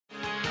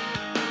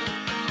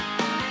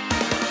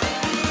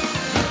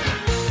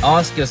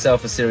Ask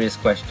yourself a serious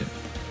question.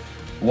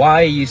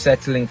 Why are you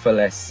settling for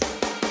less?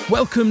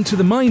 Welcome to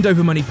the Mind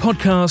Over Money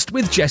podcast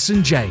with Jess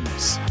and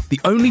James, the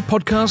only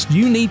podcast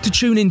you need to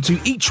tune into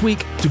each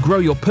week to grow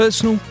your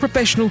personal,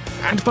 professional,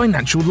 and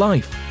financial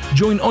life.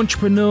 Join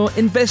entrepreneur,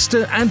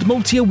 investor, and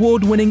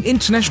multi-award-winning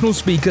international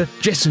speaker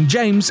Jess and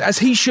James as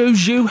he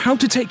shows you how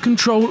to take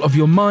control of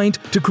your mind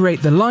to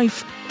create the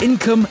life,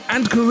 income,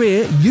 and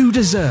career you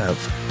deserve.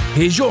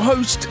 Here's your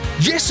host,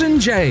 Jess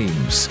and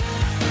James.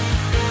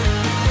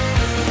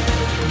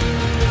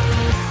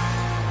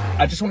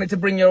 I just wanted to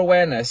bring your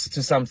awareness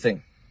to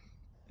something.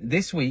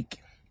 This week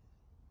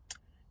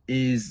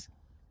is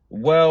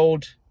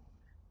World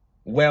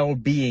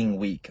Well-Being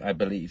Week, I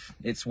believe.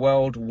 It's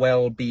World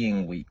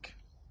Well-Being Week.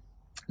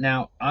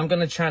 Now, I'm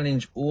going to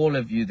challenge all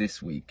of you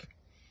this week,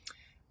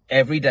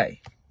 every day,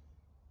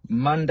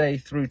 Monday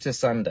through to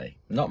Sunday,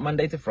 not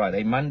Monday to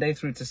Friday, Monday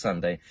through to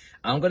Sunday.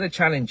 I'm going to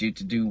challenge you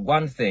to do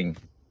one thing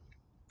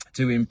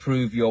to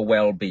improve your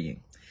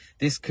well-being.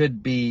 This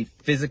could be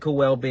physical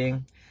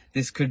well-being.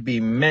 This could be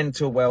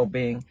mental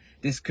well-being.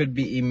 This could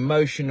be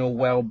emotional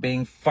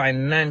well-being,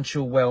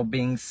 financial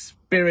well-being,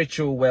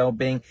 spiritual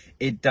well-being.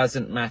 It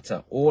doesn't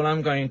matter. All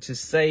I'm going to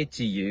say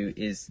to you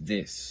is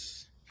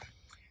this.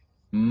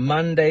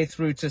 Monday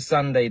through to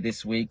Sunday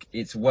this week,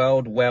 it's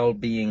World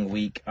Well-Being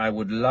Week. I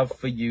would love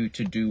for you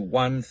to do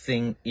one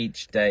thing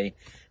each day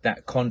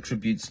that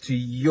contributes to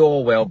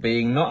your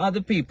well-being, not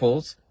other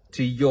people's,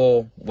 to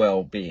your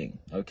well-being,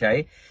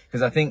 okay?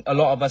 Because I think a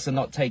lot of us are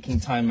not taking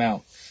time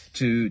out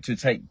to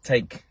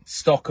take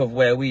stock of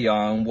where we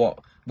are and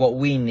what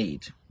we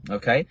need,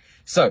 okay?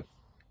 So,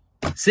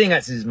 seeing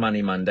as it's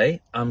Money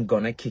Monday, I'm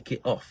gonna kick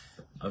it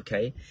off,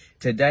 okay?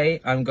 Today,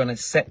 I'm gonna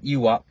set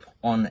you up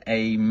on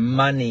a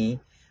money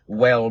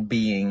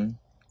well-being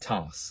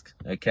task,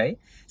 okay?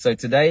 So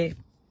today,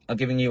 I'm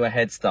giving you a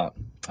head start.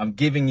 I'm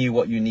giving you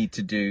what you need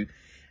to do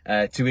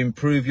to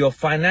improve your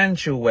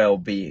financial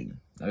well-being,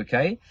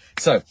 okay?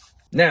 So,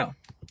 now,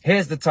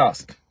 here's the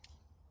task.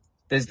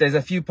 There's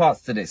a few parts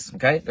to this,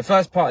 okay? The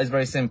first part is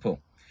very simple.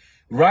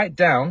 Write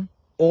down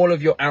all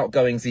of your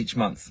outgoings each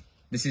month.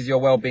 This is your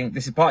well-being.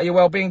 This is part of your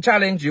well-being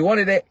challenge. You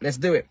wanted it. Let's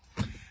do it.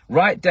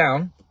 Write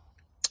down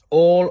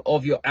all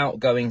of your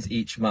outgoings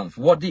each month.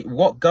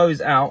 What goes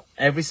out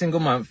every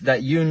single month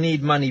that you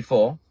need money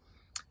for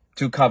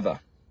to cover?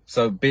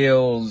 So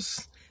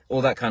bills, all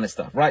that kind of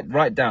stuff.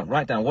 Write down.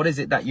 What is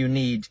it that you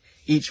need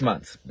each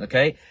month?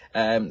 Okay.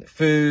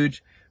 Food,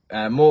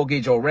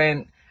 mortgage or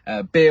rent,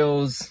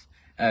 bills,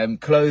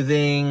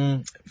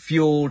 clothing,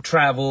 fuel,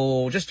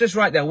 travel. Just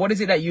write down, what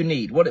is it that you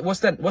need? What's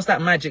that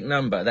magic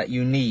number that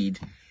you need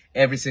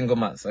every single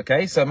month?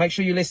 Okay, so make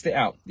sure you list it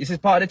out. This is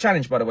part of the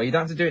challenge, by the way. You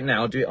don't have to do it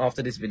now. Do it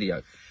after this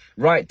video.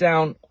 Write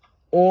down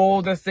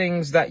all the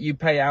things that you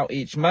pay out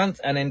each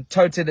month and then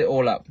total it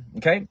all up.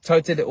 Okay,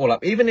 total it all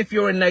up. Even if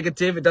you're in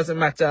negative, it doesn't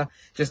matter.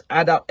 Just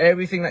add up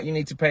everything that you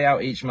need to pay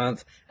out each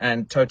month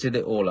and total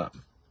it all up.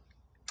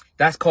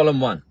 That's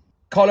column one.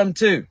 Column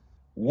two.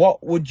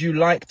 What would you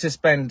like to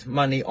spend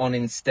money on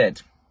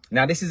instead?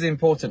 Now, this is an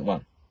important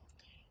one,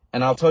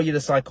 and I'll tell you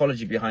the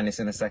psychology behind this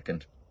in a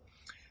second.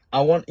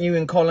 I want you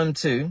in column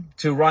two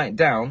to write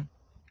down,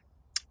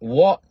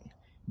 what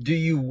do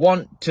you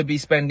want to be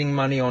spending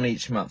money on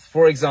each month?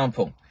 For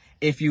example,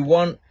 if you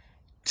want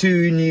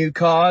 2 new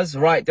cars,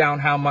 write down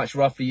how much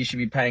roughly you should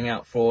be paying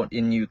out for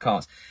in new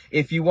cars.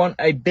 If you want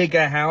a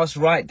bigger house,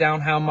 write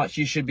down how much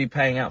you should be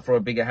paying out for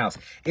a bigger house.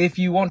 If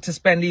you want to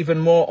spend even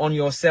more on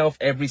yourself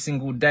every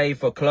single day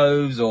for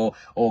clothes or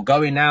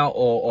going out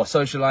or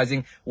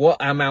socializing, what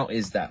amount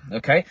is that?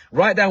 Okay,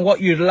 write down what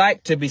you'd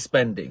like to be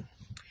spending.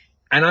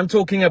 And I'm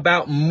talking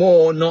about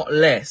more, not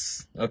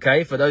less.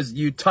 Okay, for those of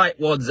you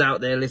tightwads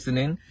out there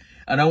listening,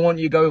 and I want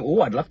you going,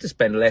 oh, I'd love to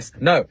spend less.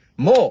 No,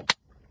 more.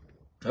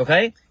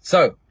 Okay,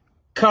 so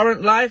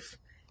current life,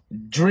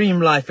 dream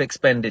life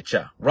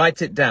expenditure.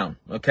 Write it down,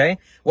 okay?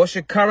 What's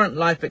your current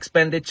life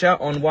expenditure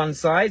on one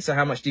side? So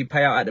how much do you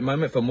pay out at the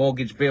moment for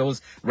mortgage,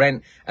 bills,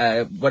 rent,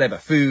 whatever,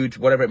 food,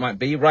 whatever it might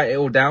be. Write it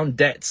all down,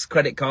 debts,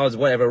 credit cards,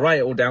 whatever, write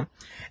it all down.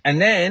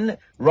 And then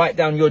write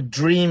down your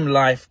dream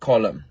life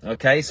column,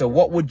 okay? So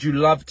what would you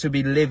love to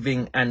be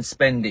living and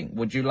spending?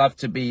 Would you love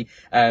to be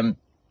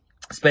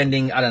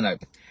spending, I don't know,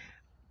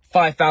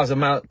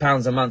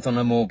 £5,000 a month on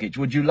a mortgage?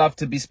 Would you love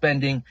to be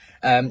spending,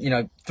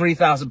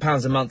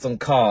 £3,000 a month on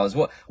cars?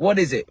 What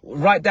is it?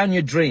 Write down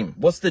your dream.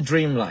 What's the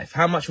dream life?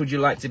 How much would you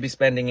like to be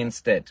spending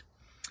instead?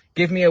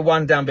 Give me a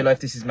 1 down below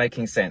if this is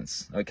making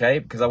sense, okay?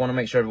 Because I want to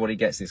make sure everybody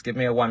gets this. Give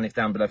me a 1 if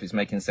down below if it's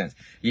making sense.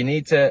 You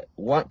need to,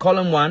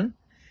 column 1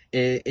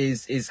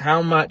 is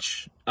how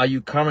much are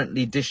you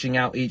currently dishing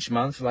out each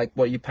month? Like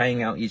what you're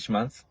paying out each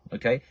month,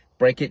 okay?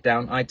 Break it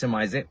down,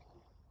 itemize it.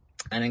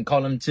 And then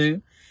column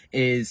 2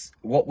 is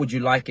what would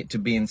you like it to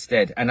be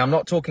instead? And I'm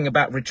not talking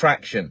about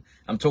retraction.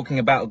 I'm talking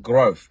about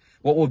growth.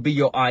 What would be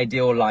your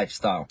ideal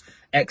lifestyle?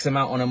 X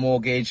amount on a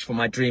mortgage for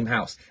my dream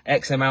house,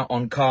 X amount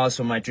on cars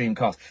for my dream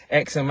cars,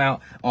 X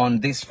amount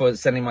on this for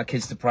sending my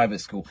kids to private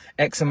school,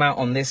 X amount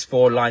on this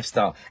for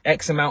lifestyle,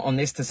 X amount on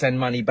this to send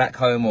money back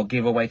home or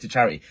give away to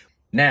charity.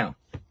 Now,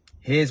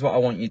 Here's what I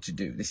want you to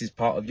do. This is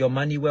part of your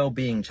money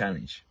well-being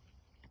challenge.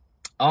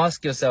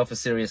 Ask yourself a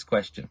serious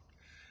question.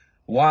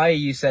 Why are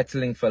you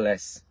settling for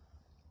less?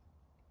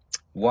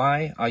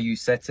 Why are you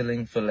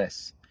settling for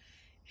less?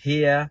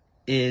 Here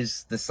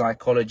is the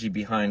psychology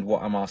behind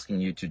what I'm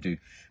asking you to do.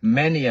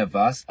 Many of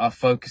us are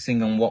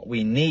focusing on what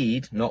we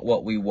need, not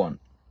what we want.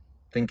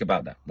 Think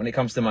about that. When it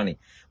comes to money,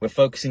 we're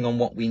focusing on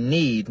what we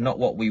need, not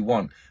what we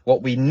want.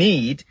 What we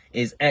need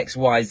is X,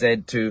 Y, Z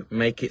to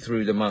make it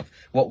through the month.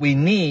 What we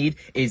need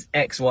is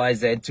X, Y,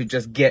 Z to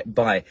just get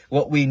by.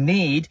 What we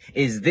need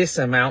is this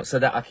amount so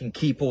that I can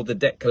keep all the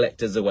debt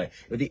collectors away.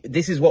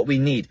 This is what we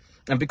need.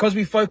 And because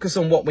we focus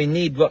on what we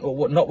need, not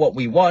what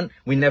we want,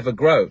 we never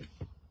grow.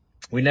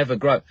 We never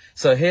grow.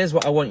 So here's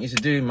what I want you to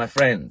do, my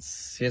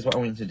friends. Here's what I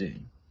want you to do.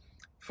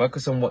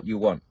 Focus on what you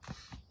want.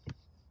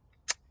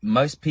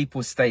 Most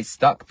people stay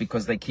stuck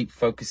because they keep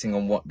focusing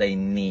on what they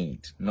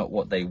need, not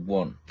what they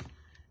want.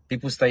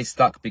 People stay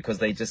stuck because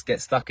they just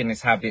get stuck in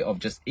this habit of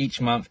just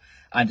each month,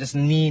 I just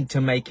need to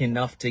make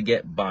enough to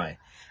get by.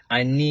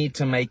 I need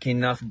to make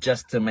enough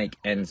just to make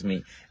ends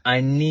meet.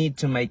 I need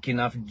to make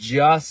enough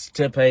just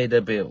to pay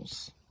the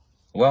bills.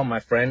 Well, my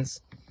friends,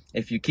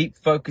 if you keep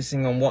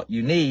focusing on what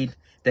you need,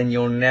 then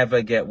you'll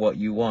never get what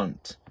you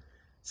want.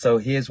 So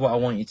here's what I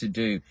want you to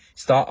do.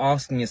 Start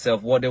asking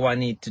yourself, what do I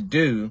need to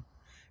do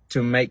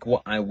to make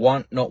what I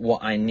want, not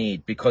what I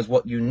need? Because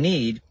what you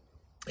need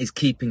is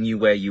keeping you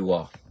where you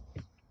are.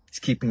 It's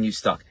keeping you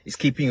stuck. It's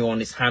keeping you on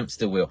this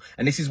hamster wheel.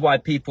 And this is why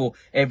people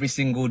every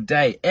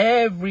day,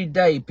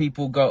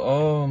 people go,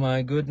 oh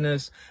my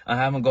goodness, I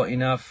haven't got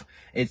enough.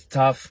 It's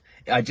tough.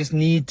 I just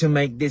need to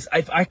make this.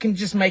 If I can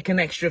just make an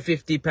extra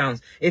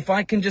 £50, if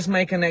I can just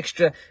make an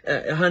extra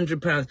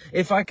 £100,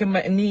 if I can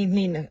make,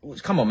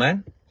 come on,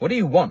 man. What do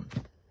you want?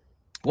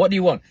 What do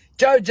you want?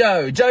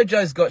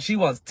 Jojo's she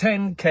wants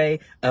 10K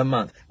a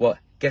month. Well,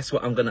 guess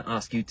what I'm going to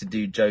ask you to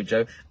do,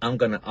 Jojo? I'm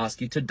going to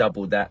ask you to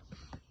double that.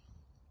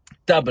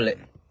 Double it.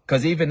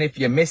 Because even if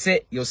you miss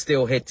it, you'll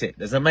still hit it.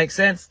 Does that make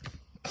sense?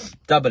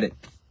 Double it.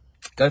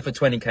 Go for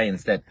 20K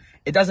instead.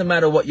 It doesn't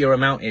matter what your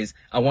amount is.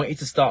 I want you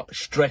to start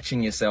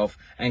stretching yourself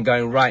and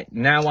going, right,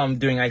 now I'm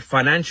doing a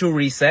financial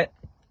reset.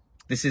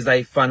 This is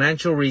a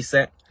financial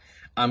reset.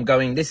 I'm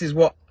going, this is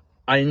what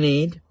I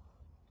need.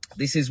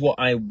 This is what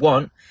I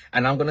want.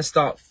 And I'm going to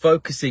start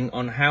focusing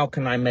on how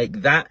can I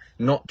make that,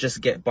 not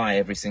just get by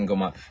every single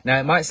month. Now,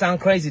 it might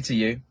sound crazy to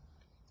you.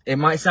 It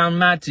might sound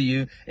mad to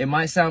you. It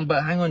might sound,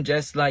 but hang on,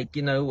 Jess, like,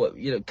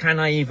 can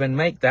I even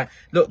make that?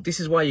 Look, this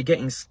is why you're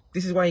getting stuck.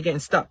 This is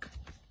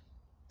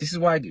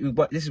why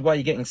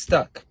you're getting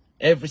stuck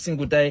every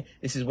single day.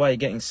 This is why you're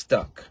getting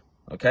stuck.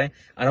 Okay.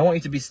 And I want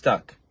you to be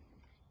stuck.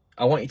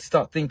 I want you to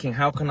start thinking,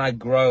 how can I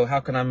grow? How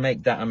can I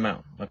make that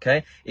amount?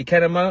 Okay.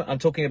 Ikenemo, I'm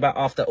talking about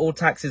after all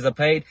taxes are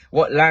paid,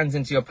 what lands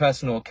into your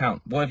personal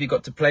account? What have you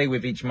got to play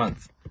with each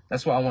month?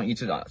 That's what I want you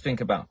to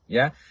think about.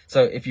 Yeah.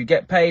 So if you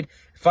get paid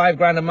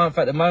 $5,000 a month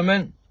at the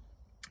moment,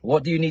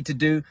 what do you need to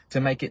do to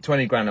make it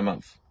 20 grand a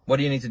month? What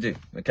do you need to do?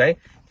 Okay.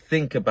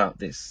 Think about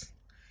this.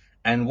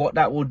 And what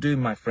that will do,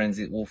 my friends,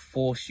 it will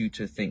force you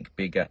to think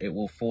bigger. It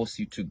will force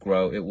you to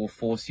grow. It will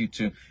force you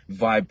to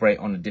vibrate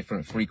on a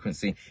different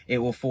frequency. It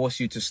will force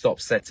you to stop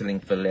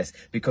settling for less.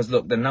 Because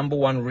look, the number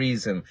one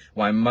reason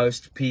why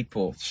most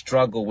people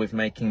struggle with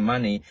making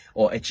money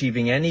or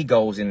achieving any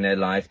goals in their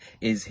life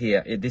is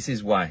here. This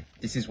is why.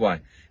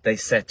 They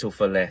settle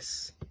for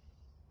less.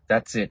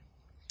 That's it.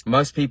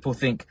 Most people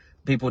think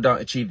people don't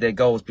achieve their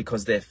goals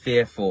because they're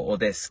fearful or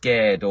they're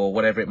scared or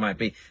whatever it might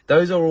be.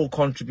 Those are all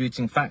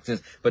contributing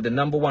factors. But the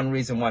number one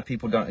reason why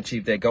people don't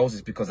achieve their goals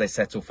is because they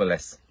settle for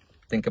less.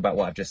 Think about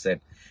what I've just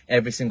said.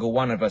 Every single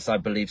one of us, I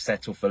believe,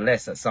 settle for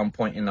less at some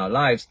point in our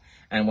lives.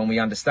 And when we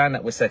understand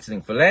that we're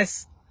settling for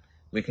less,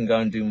 we can go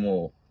and do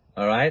more.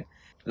 All right.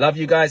 Love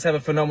you guys. Have a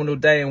phenomenal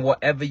day. And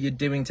whatever you're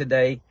doing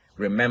today,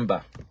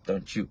 remember,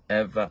 don't you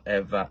ever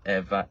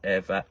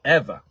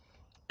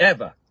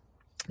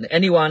let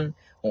anyone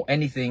or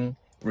anything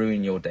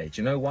ruin your day. Do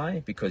you know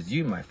why? Because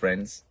you, my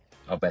friends,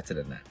 are better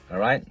than that. All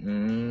right?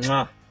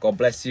 Mwah. God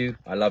bless you.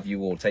 I love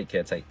you all. Take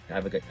care.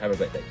 Have a great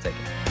day. Take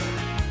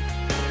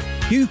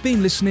care. You've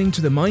been listening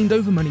to the Mind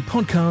Over Money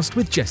podcast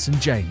with Jess and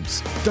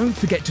James. Don't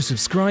forget to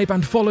subscribe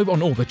and follow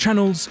on all the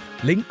channels,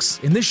 links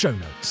in the show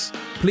notes.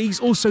 Please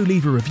also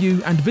leave a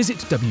review and visit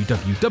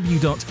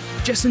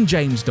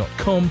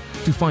www.jessandjames.com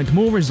to find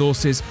more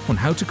resources on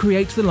how to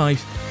create the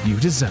life you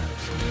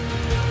deserve.